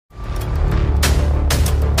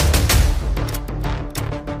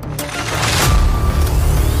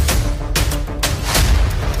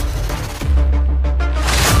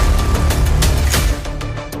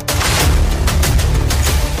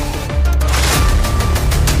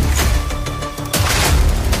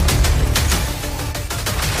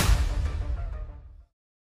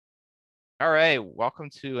right, welcome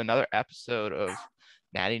to another episode of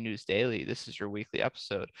Natty News Daily. This is your weekly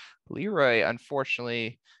episode. Leroy,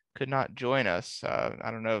 unfortunately, could not join us.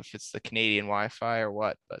 I don't know if it's the Canadian Wi-Fi or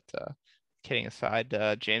what, but kidding aside,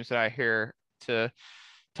 James and I are here to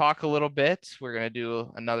talk a little bit. We're going to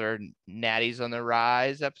do another Natties on the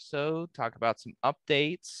Rise episode, talk about some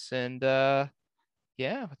updates, and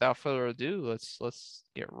yeah, without further ado, let's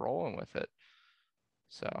get rolling with it.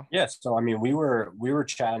 So We were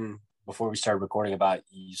chatting before we started recording about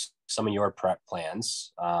some of your prep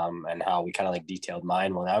plans, and how we kind of like detailed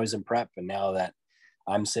mine when I was in prep, and now that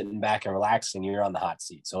I'm sitting back and relaxing, you're on the hot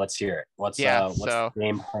seat. So let's hear it. What's yeah, what's the so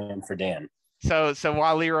game plan for Dan? So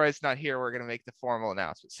while Leroy's not here, we're gonna make the formal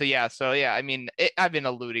announcement. So yeah. I mean, I've been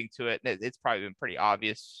alluding to it. It's probably been pretty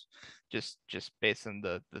obvious, just based on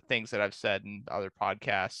the things that I've said in other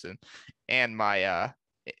podcasts and my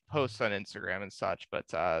posts on Instagram and such. But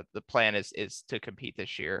the plan is to compete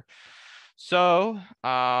this year. So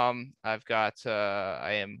I've got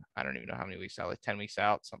I don't even know how many weeks out, like 10 weeks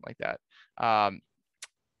out, something like that.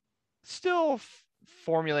 Still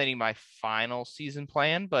formulating my final season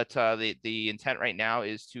plan, but the intent right now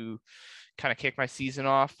is to kind of kick my season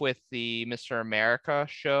off with the Mr. America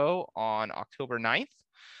show on October 9th.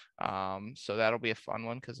 So that'll be a fun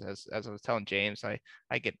one because as I was telling James,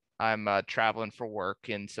 I'm traveling for work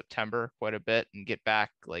in September quite a bit and get back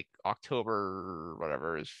like October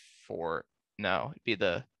whatever is for no, it'd be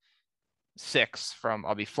the 6th from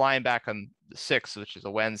I'll be flying back on the 6th, which is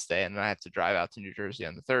a Wednesday, and then I have to drive out to New Jersey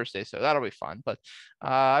on the Thursday, so that'll be fun. But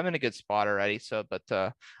I'm in a good spot already. So, but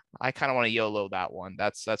I kind of want to YOLO that one.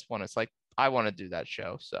 That's one. It's like I want to do that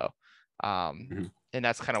show. So, and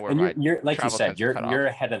that's kind of where And my you're like you travel said, tends to cut you're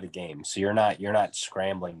off. ahead of the game, so you're not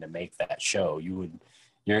scrambling to make that show. You're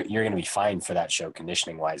going to be fine for that show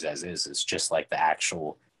conditioning wise as is. It's just like the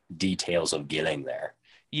actual details of getting there.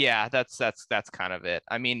 Yeah, that's kind of it.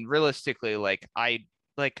 I mean, realistically, I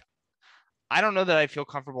don't know that I feel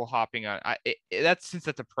comfortable hopping on. That's since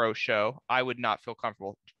it's a pro show. I would not feel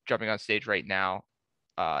comfortable jumping on stage right now,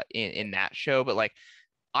 in that show. But like,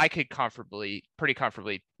 I could pretty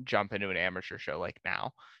comfortably jump into an amateur show like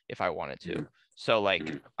now if I wanted to. So like,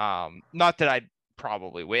 not that I'd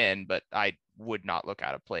probably win, but I would not look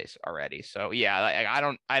out of place already. So yeah,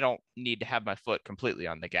 I don't need to have my foot completely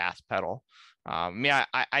on the gas pedal. Yeah,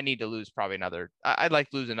 I need to lose probably I'd like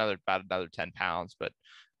to lose about another 10 pounds, but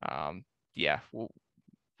um, yeah,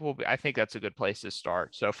 I think that's a good place to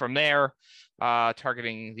start. So from there,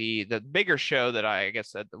 targeting the bigger show that I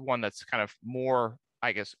guess the one that's kind of more,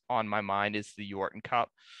 I guess, on my mind is the Yorton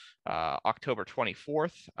Cup, October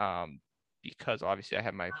 24th. Because obviously I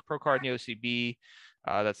have my pro card in the OCB.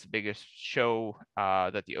 That's the biggest show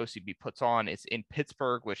that the OCB puts on. It's in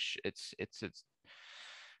Pittsburgh, which I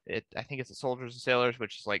think it's the Soldiers and Sailors,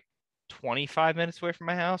 which is like 25 minutes away from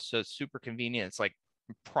my house. So it's super convenient. It's like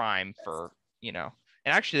prime for, and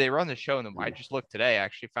actually they run the show in I just looked today. I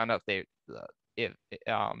actually found out it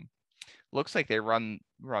looks like they run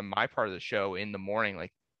my part of the show in the morning,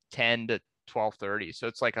 like 10 to 12:30. So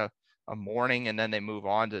it's like a morning, and then they move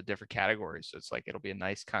on to different categories. So it's like it'll be a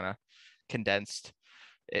nice kind of condensed.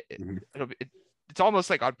 It's almost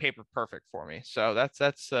like on paper perfect for me. So that's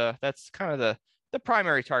kind of the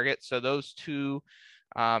primary target. So those two,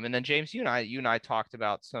 and then James, you and I talked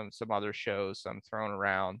about some other shows I'm throwing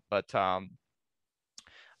around, but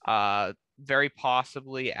very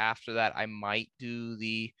possibly after that I might do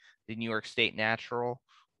the New York State Natural,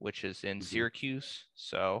 which is in Syracuse.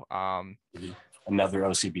 So Another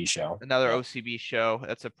OCB show. Another OCB show.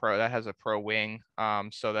 That has a pro wing.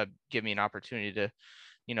 So that give me an opportunity to,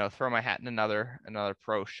 throw my hat in another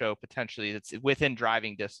pro show potentially that's within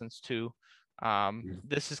driving distance too.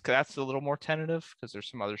 That's a little more tentative because there's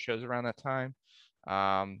some other shows around that time.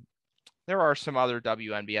 There are some other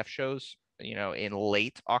WNBF shows, in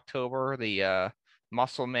late October. The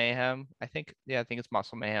Muscle Mayhem, I think it's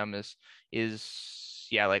Muscle Mayhem is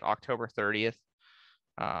like October 30th.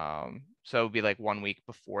 So it would be like 1 week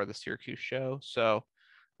before the Syracuse show. So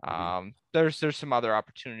there's some other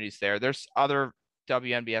opportunities there. There's other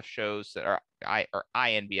WNBF shows that are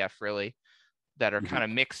INBF really that are kind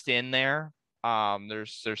of mixed in there.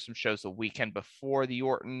 There's some shows the weekend before the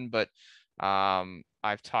Yorton, but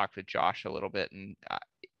I've talked with Josh a little bit, and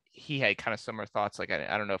he had kind of similar thoughts. Like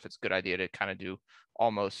I don't know if it's a good idea to kind of do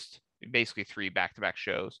almost basically 3 back-to-back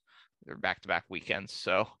shows or back-to-back weekends.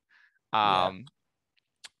 So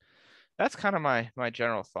that's kind of my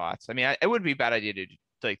general thoughts. I mean, it would be a bad idea to do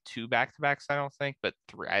like 2 back-to-backs, I don't think, but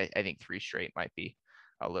 3. I think 3 straight might be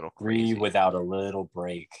a little 3 crazy. without a little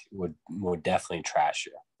break would definitely trash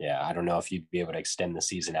you. Yeah, I don't know if you'd be able to extend the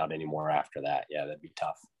season out anymore after that. Yeah, that'd be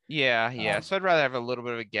tough. Yeah. So I'd rather have a little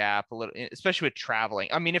bit of a gap, a little, especially with traveling.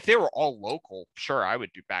 I mean, if they were all local, sure, I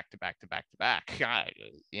would do back to back to back to back.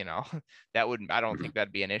 You know, that wouldn't. I don't think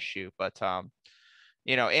that'd be an issue. But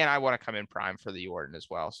you know, and I want to come in prime for the Orton as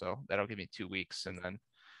well, so that'll give me 2 weeks, and then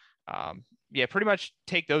yeah, pretty much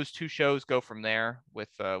take those 2 shows, go from there with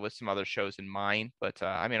some other shows in mind. But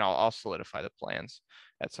I mean, I'll solidify the plans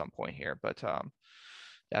at some point here. But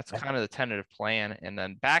that's kind of the tentative plan. And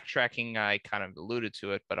then backtracking, I kind of alluded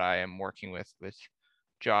to it, but I am working with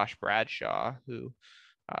Josh Bradshaw, who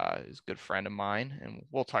is a good friend of mine, and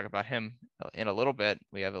we'll talk about him in a little bit.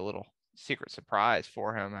 We have a little secret surprise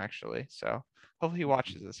for him actually, so hopefully he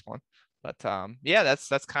watches this one. But yeah,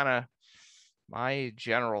 that's kind of my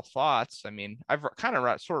general thoughts. I mean, I've kind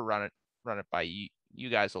of sort of run it by you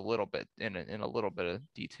guys a little bit in a little bit of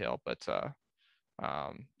detail, but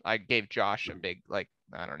I gave Josh a big, like,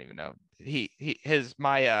 I don't even know.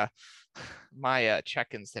 My my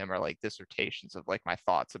check-ins to him are like dissertations of like my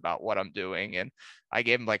thoughts about what I'm doing, and I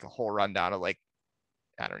gave him like a whole rundown of like,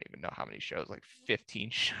 I don't even know how many shows, like 15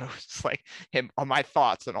 shows, like him on my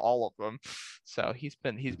thoughts on all of them. So he's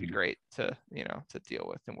been great to, you know, to deal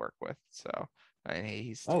with and work with. So and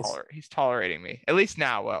Nice. he's tolerating me at least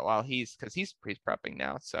now, while because he's prepping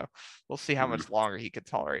now. So we'll see how much longer he can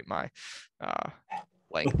tolerate my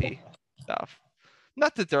lengthy stuff.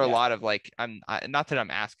 Not that there are a Yeah. lot of like, not that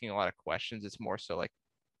I'm asking a lot of questions. It's more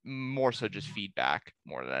so just feedback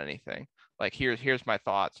more than anything. Like here's my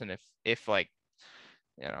thoughts, and if like,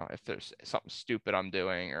 you know, if there's something stupid I'm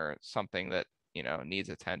doing or something that, you know, needs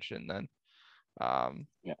attention, then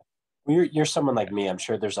Yeah. Well, you're someone like me. I'm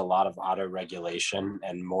sure there's a lot of auto regulation,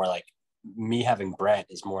 and more like me having Brett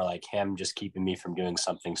is more like him just keeping me from doing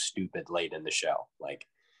something stupid late in the show. Like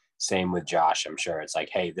same with Josh. I'm sure it's like,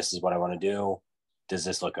 hey, this is what I want to do. Does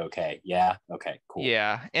this look okay? Yeah. Okay, cool.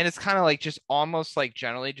 yeah. And it's kind of like just almost like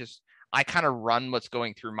generally just I kind of run what's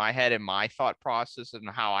going through my head and my thought process and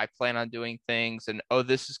how I plan on doing things. And oh,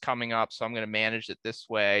 this is coming up, so I'm going to manage it this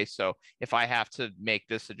way. So if I have to make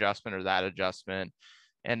this adjustment or that adjustment,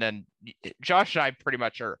 and then Josh and I pretty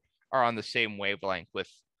much are on the same wavelength with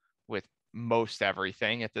most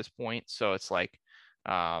everything at this point. So it's like,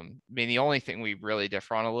 I mean, the only thing we really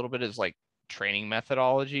differ on a little bit is like training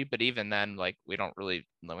methodology, but even then, like we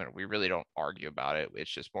really don't argue about it.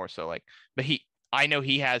 It's just more so like, but I know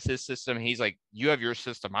he has his system. He's like, you have your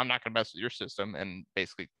system. I'm not gonna mess with your system, and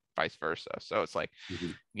basically vice versa. So it's like,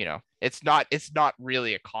 you know, it's not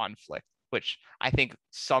really a conflict, which I think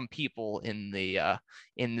some people in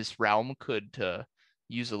this realm could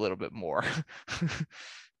use a little bit more.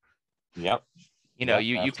 Yep. You know,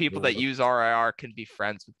 Yeah, you people that absolutely. use RIR can be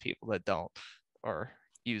friends with people that don't, or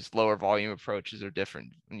use lower volume approaches or different,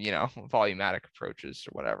 you know, volumetric approaches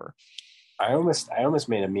or whatever. I almost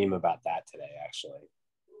made a meme about that today. Actually,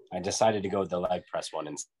 I decided to go with the leg press one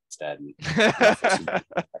instead. And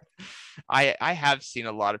I have seen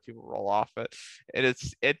a lot of people roll off it, and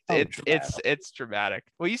dramatic. it's dramatic.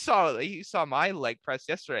 Well, you saw my leg press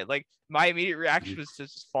yesterday. Like my immediate reaction was to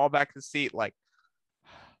just fall back to the seat, like,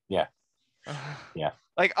 Yeah, yeah.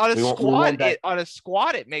 like on a We squat, won't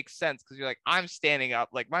that. it makes sense because you're like, I'm standing up,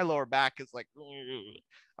 like my lower back is like,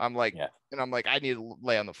 I'm like, Yeah, and I'm like, I need to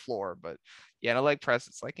lay on the floor. But yeah, in a leg press,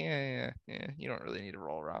 it's like, yeah, you don't really need to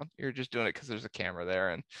roll around. You're just doing it because there's a camera there,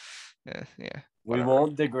 and yeah, we whatever.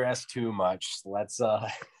 won't digress too much. Let's not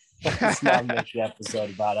make the episode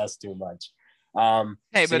about us too much.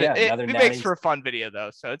 Hey, So but yeah, another it makes for Natty's. a fun video though,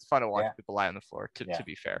 so it's fun to watch Yeah, people lie on the floor. yeah. To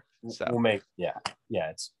be fair, so We'll make yeah.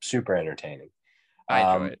 It's super entertaining.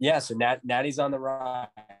 I enjoy it. Yeah. So Natty's on the rise.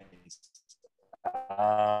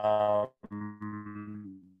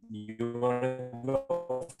 You want to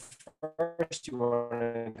go first? You want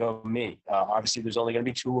to go me? Obviously, there's only going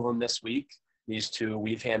to be 2 of them this week. These 2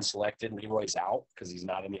 we've hand selected. Leroy's out because he's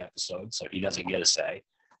not in the episode, so he doesn't get a say.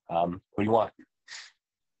 Who do you want?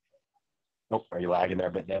 Nope. Are you lagging there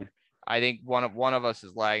a bit, Dan? I think one of us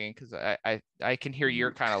is lagging because I can hear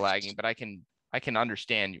you're kind of lagging, but I can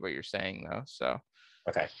understand what you're saying though. So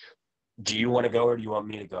Okay. Do you want to go or do you want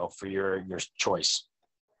me to go for your choice?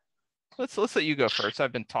 let's let you go first.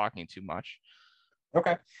 I've been talking too much.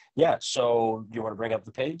 Okay. Yeah. So you want to bring up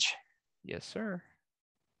the page? Yes, sir.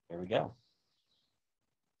 There we go.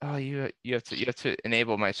 Oh, you have to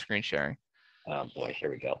enable my screen sharing. Oh boy,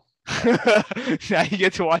 here we go. Now you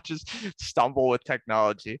get to watch us stumble with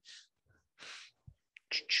technology.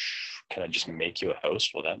 Can I just make you a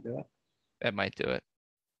host? Will that do it? That might do it.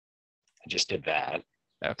 I just did that.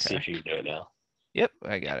 Okay. See if you can do it now. Yep,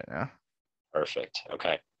 I got it now. Perfect.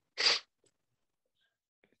 Okay.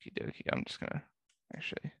 Okie dokie. I'm just gonna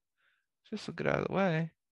actually just look it out of the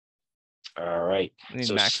way. All right. Let me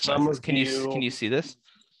So maximize some this. of Can you, you see this?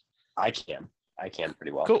 I can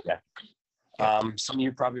pretty well. Cool. Yeah. Yeah. Some of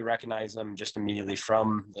you probably recognize them just immediately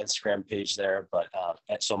from the Instagram page there. But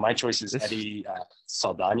so my choice is This Eddie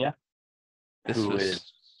Saldana, this who is,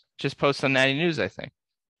 was just posted on Natty News, I think.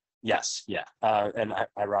 yes, yeah. And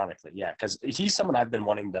ironically, yeah, because he's someone I've been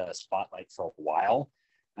wanting to spotlight for a while.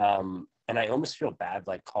 And I almost feel bad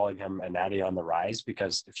like calling him a natty on the rise,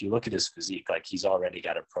 because if you look at his physique, like he's already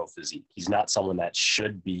got a pro physique. He's not someone that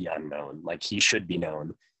should be unknown. Like he should be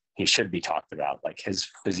known. He should be talked about. Like his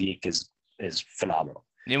physique is phenomenal.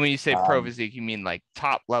 And when you say pro physique, you mean like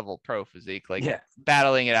top level pro physique, like Yeah,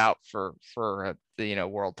 battling it out for the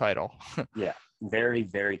world title. yeah. Very,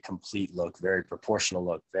 very complete look, very proportional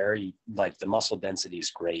look, very like the muscle density is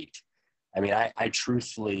great. I mean, I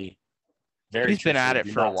truthfully, very He's been at truthfully,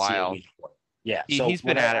 it do for a not see a while. weak point. Yeah. He So he's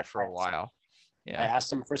when been at it for a while. I Yeah.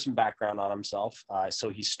 asked him for some background on himself. So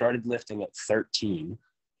he started lifting at 13,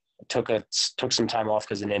 took some time off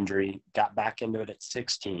because of an injury, got back into it at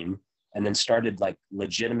 16, and then started like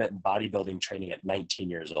legitimate bodybuilding training at 19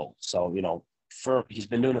 years old. So, he's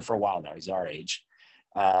been doing it for a while now. He's our age.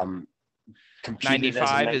 Competed as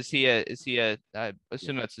a 95, is he a I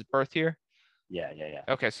assume that's his birth year? yeah.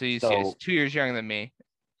 Okay, so he's So 2 years younger than me.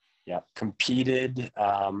 yeah, competed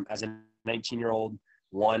as a 19-year-old,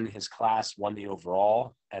 won his class, won the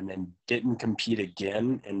overall, and then didn't compete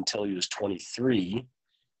again until he was 23,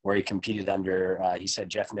 where he competed under, he said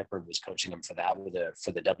Jeff Nippard was coaching him for that,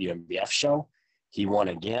 for the WMBF show. He won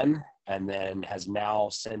again, and then has now,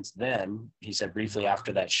 since then, he said briefly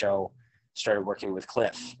after that show, started working with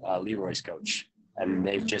Cliff, Leroy's coach. And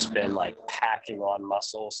they've just been like packing on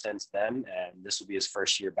muscle since then. And this will be his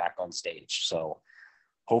first year back on stage. So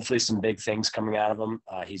hopefully some big things coming out of him.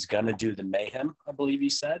 He's going to do the Mayhem, I believe he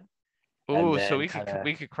said. And Oh, so then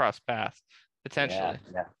we could cross paths yeah, potentially.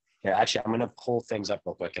 yeah. Yeah, actually, I'm going to pull things up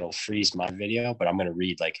real quick. It'll freeze my video, but I'm going to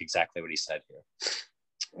read like exactly what he said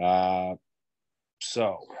here.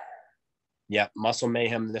 So, yeah, Muscle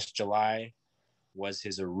Mayhem this July was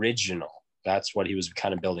his original. That's what he was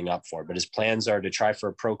kind of building up for. But his plans are to try for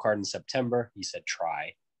a pro card in September. He said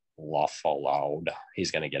try. Laugh aloud. He's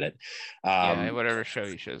going to get it. Yeah, whatever show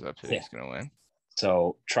he shows up to, yeah. he's gonna win.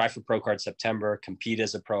 So try for pro card September, compete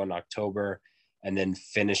as a pro in October, and then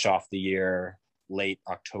finish off the year late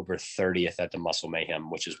October 30th at the Muscle Mayhem,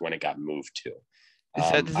 which is when it got moved to.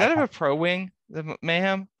 Does that have a pro wing, the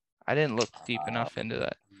Mayhem? I didn't look deep enough into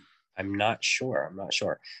that. I'm not sure.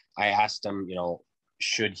 I asked him,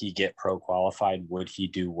 should he get pro qualified? Would he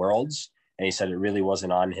do worlds? And he said it really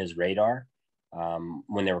wasn't on his radar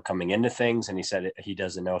when they were coming into things. And he said he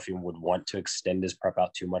doesn't know if he would want to extend his prep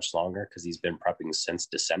out too much longer because he's been prepping since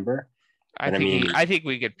December. I think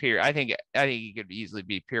we could peer. I think he could easily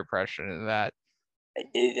be peer pressure into that.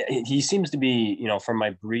 He seems to be, from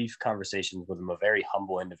my brief conversations with him, a very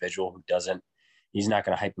humble individual who he's not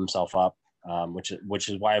going to hype himself up, which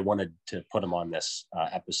is why I wanted to put him on this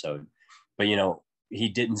episode. But, he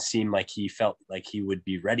didn't seem like he felt like he would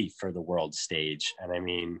be ready for the world stage. And I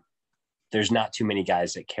mean, there's not too many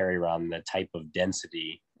guys that carry around the type of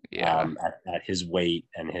density at his weight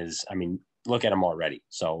and look at him already.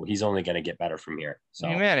 So he's only going to get better from here. So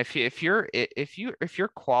I mean, man, if you're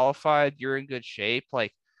qualified, you're in good shape.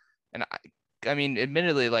 Like, and I mean,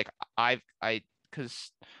 admittedly, like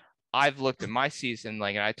because I've looked at my season,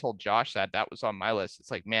 like, and I told Josh that was on my list.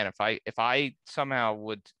 It's like, man, if I somehow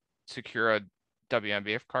would secure a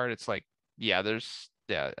WMBF card, it's like,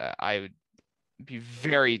 I would be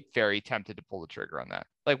very, very tempted to pull the trigger on that.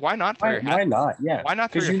 Like, why not throw your hat? Why not? Yeah. Why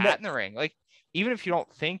not throw your hat in the ring? Like, even if you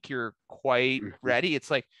don't think you're quite ready,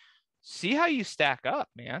 it's like, see how you stack up,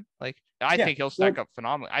 man. Like, I think he'll stack up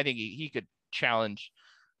phenomenally. I think he could challenge,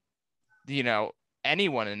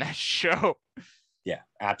 anyone in that show. Yeah,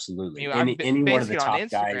 absolutely. I'm any one of the top on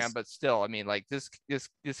Instagram, guys, but still, I mean, like this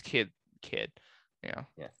kid,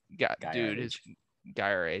 his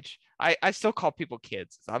guy our age. I still call people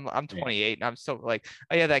kids. I'm 28 and I'm still like,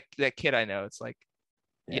 oh yeah, that kid I know. It's like,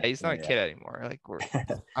 he's not a kid anymore. Like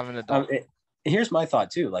I'm an adult. Here's my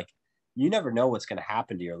thought too. Like, you never know what's going to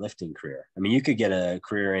happen to your lifting career. I mean, you could get a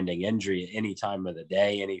career-ending injury at any time of the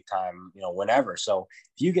day, anytime, whenever. So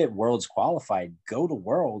if you get worlds qualified, go to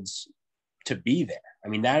worlds to be there. I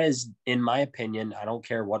mean, that is, in my opinion, I don't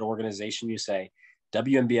care what organization you say,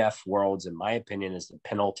 WMBF worlds, in my opinion, is the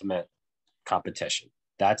penultimate competition.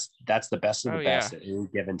 That's the best of the best at any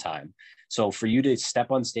given time. So for you to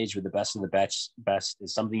step on stage with the best of the best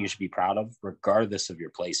is something you should be proud of, regardless of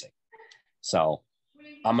your placing. So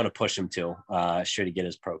I'm gonna push him to should he get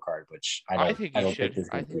his pro card, which I I don't think I he don't think should. there's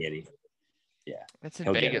gonna be any. Yeah, It's in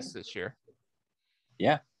he'll get Vegas it. this year.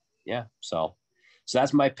 Yeah, yeah. So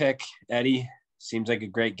that's my pick. Eddie seems like a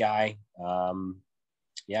great guy.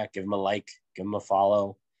 Yeah, give him a like, give him a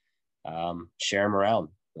follow, share him around.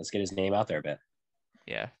 Let's get his name out there a bit.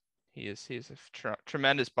 Yeah, he's a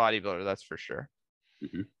tremendous bodybuilder, that's for sure.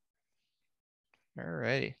 Mm-hmm. All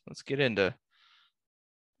righty, let's get into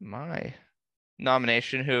my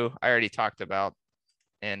nomination, who I already talked about,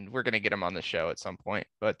 and we're gonna get him on the show at some point.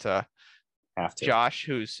 But Have to. Josh,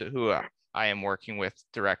 who I am working with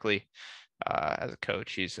directly as a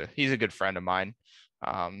coach. He's a good friend of mine,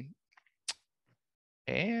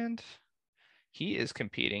 and he is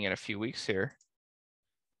competing in a few weeks here.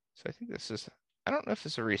 So I think I don't know if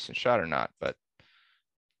this is a recent shot or not, but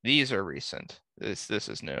these are recent. This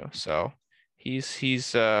is new. So he's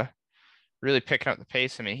really picking up the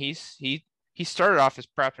pace. I mean, he started off his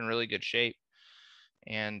prep in really good shape,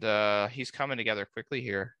 and he's coming together quickly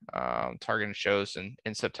here. Targeting shows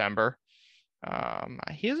in September.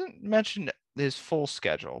 He hasn't mentioned his full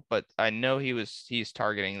schedule, but I know he's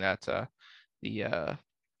targeting that the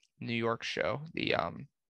New York show,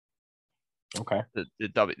 Okay.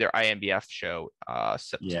 their IMBF show, Yeah.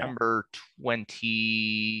 September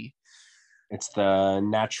 26th It's the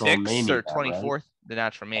Natural Mania, or 24th. right? The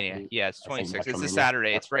Natural Mania. Yeah, it's I think 26th. It's Natural a Mania.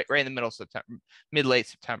 Saturday. It's right in the middle of September, late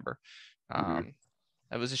September. Mm-hmm.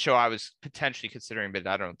 That was a show I was potentially considering, but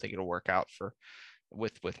I don't think it'll work out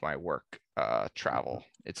with my work travel.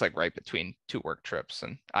 It's like right between two work trips,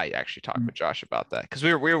 and I actually talked with Josh about that because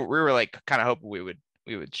we were like kind of hoping we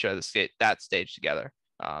would share that stage together.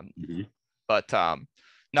 Mm-hmm. But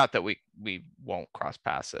not that we won't cross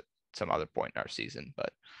paths at some other point in our season.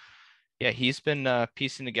 But yeah, he's been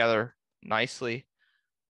piecing together nicely.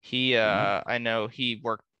 I know he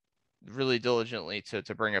worked really diligently to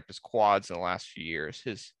bring up his quads in the last few years.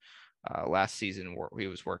 His last season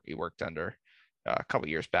he worked under a couple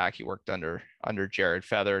years back. He worked under Jared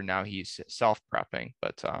Feather. Now he's self prepping,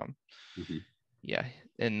 but Mm-hmm. yeah,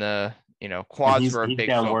 in the And quads were a he's big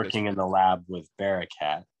down focus. working in the lab with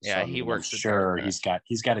Barricat. So Yeah, I he mean, I'm works with Barrett. sure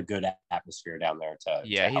he's got a good atmosphere down there to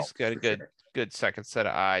Yeah, he's help got a for sure. good second set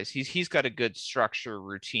of eyes. He's got a good structure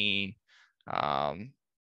routine. Um,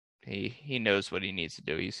 he knows what he needs to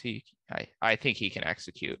do. I think he can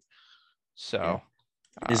execute. So,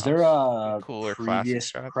 Is there a cooler classic previous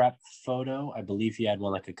shots? prep photo? I believe he had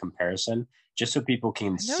one like a comparison, just so people can I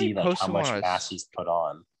know he see like how posted one much on mass he's put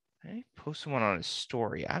on. he posted one on his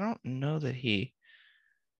story. I don't know that he.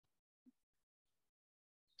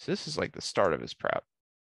 So this is like the start of his prep.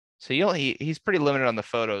 So he's pretty limited on the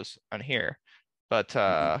photos on here, but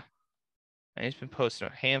and he's been posting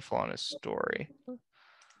a handful on his story.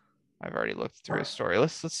 I've already looked through his story.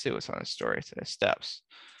 Let's see what's on his story today. Steps.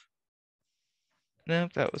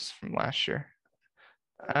 Nope, that was from last year.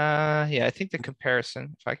 Yeah, I think the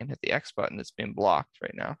comparison, if I can hit the X button, it's being blocked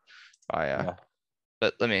right now by Yeah.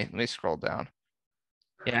 but let me scroll down.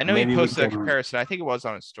 Yeah, I know he Maybe we posted a can. comparison. I think it was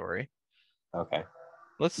on his story. Okay. Maybe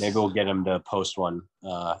Let's we'll get him to post one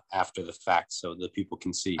after the fact so that people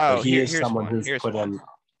can see. Oh, But he is here's someone one. who's Here's put one. in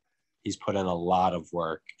he's put in a lot of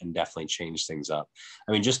work and definitely changed things up.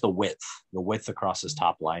 I mean, just the width across his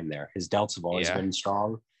top line there. His delts have always been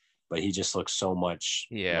strong, but he just looks so much.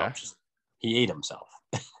 Yeah. He ate himself.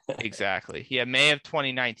 Exactly. Yeah, May of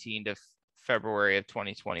 2019 to February of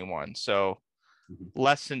 2021. So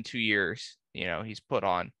less than 2 years, he's put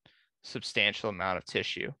on substantial amount of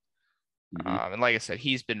tissue. And like I said,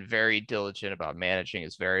 he's been very diligent about managing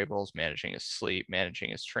his variables, managing his sleep, managing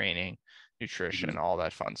his training, nutrition, all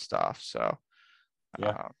that fun stuff. So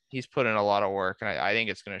he's put in a lot of work, and I think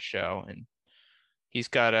it's going to show. And he's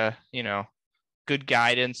got good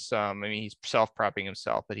guidance. I mean, he's self-prepping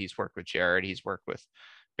himself, but he's worked with Jared, he's worked with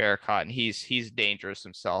Barricott, and he's dangerous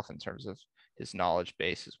himself in terms of his knowledge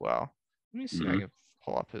base as well. Let me see if I can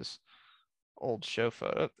pull up his old show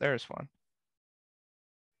photo. There's one.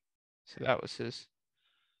 So that was his.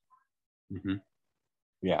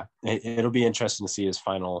 Yeah, it'll be interesting to see his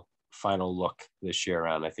final look this year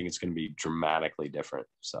around. I think it's going to be dramatically different.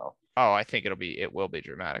 So. Oh, I think it will be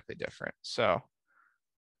dramatically different. So.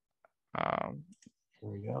 There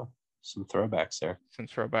we go. Some throwbacks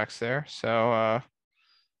there. So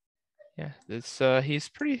yeah, it's he's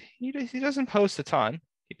pretty he doesn't post a ton.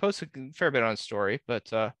 He posts a fair bit on his story,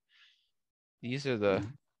 but these are the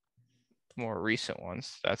more recent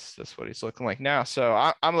ones. That's what he's looking like now.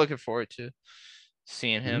 So I'm looking forward to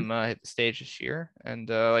seeing him hit the stage this year. And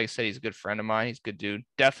like I said, he's a good friend of mine. He's a good dude.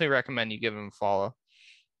 Definitely recommend you give him a follow.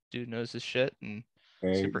 Dude knows his shit and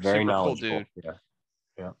very super cool knowledgeable. dude.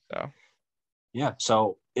 Yeah. So Yeah.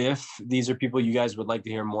 So if these are people you guys would like to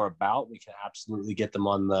hear more about, we can absolutely get them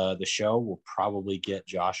on the show. We'll probably get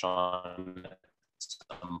Josh on at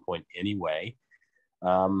some point anyway.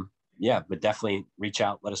 Yeah, but definitely reach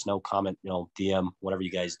out, let us know, comment, DM, whatever you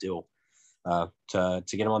guys do, to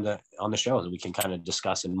get them on the show, so we can kind of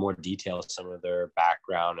discuss in more detail some of their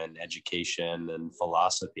background and education and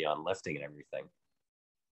philosophy on lifting and everything.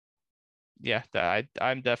 Yeah,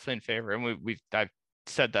 I'm definitely in favor, and I've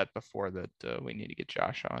said that before that we need to get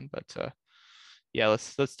Josh on, but yeah,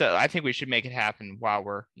 I think we should make it happen while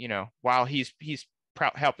we're while he's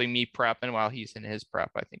helping me prep and while he's in his prep.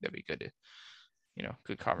 I think that'd be good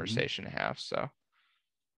good conversation to have. So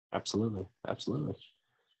absolutely.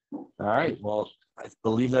 All right. Well, I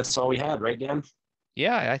believe that's all we had, right, Dan?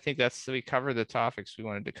 Yeah, I think we covered the topics we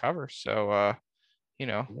wanted to cover. So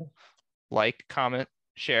like, comment,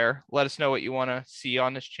 share, let us know what you want to see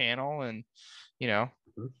on this channel, and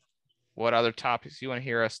what other topics you want to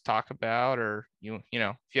hear us talk about, or if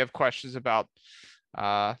you have questions about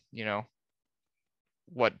uh you know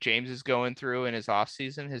what James is going through in his off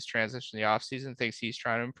season, his transition to the off season, things he's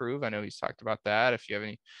trying to improve. I know he's talked about that. If you have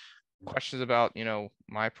any questions about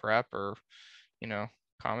my prep, or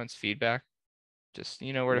comments, feedback, just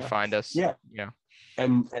where to find us. Yeah.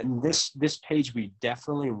 And this page, we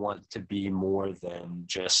definitely want to be more than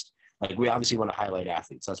just, like, we obviously want to highlight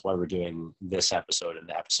athletes. That's why we're doing this episode and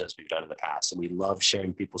the episodes we've done in the past. And we love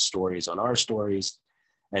sharing people's stories on our stories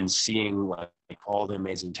and seeing like all the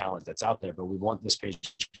amazing talent that's out there. But we want this page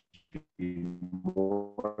to be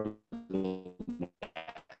more than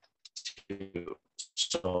that too.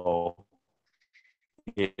 So,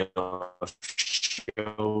 if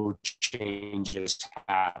show changes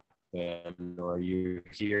happen, or you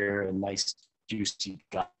hear a nice juicy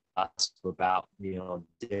gossip about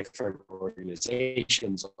different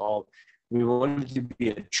organizations, we want it to be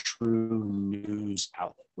a true news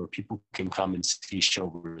outlet where people can come and see show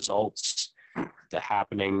results, the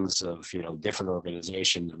happenings of different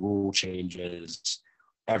organizations, rule changes,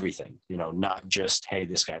 everything. Not just, hey,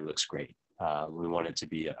 this guy looks great. We want it to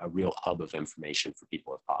be a real hub of information for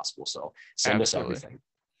people if possible. So send us everything.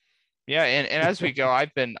 Yeah, and as we go,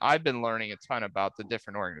 I've been learning a ton about the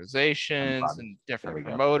different organizations and different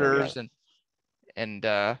promoters, and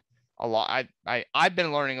a lot. I've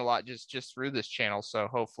been learning a lot just through this channel. So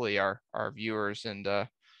hopefully our viewers and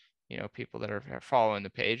people that are following the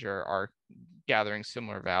page are gathering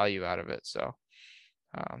similar value out of it. So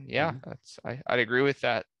yeah, I'd agree with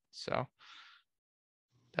that. So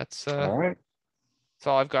that's all right. That's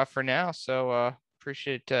all I've got for now. So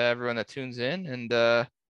appreciate everyone that tunes in, and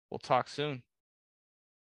we'll talk soon.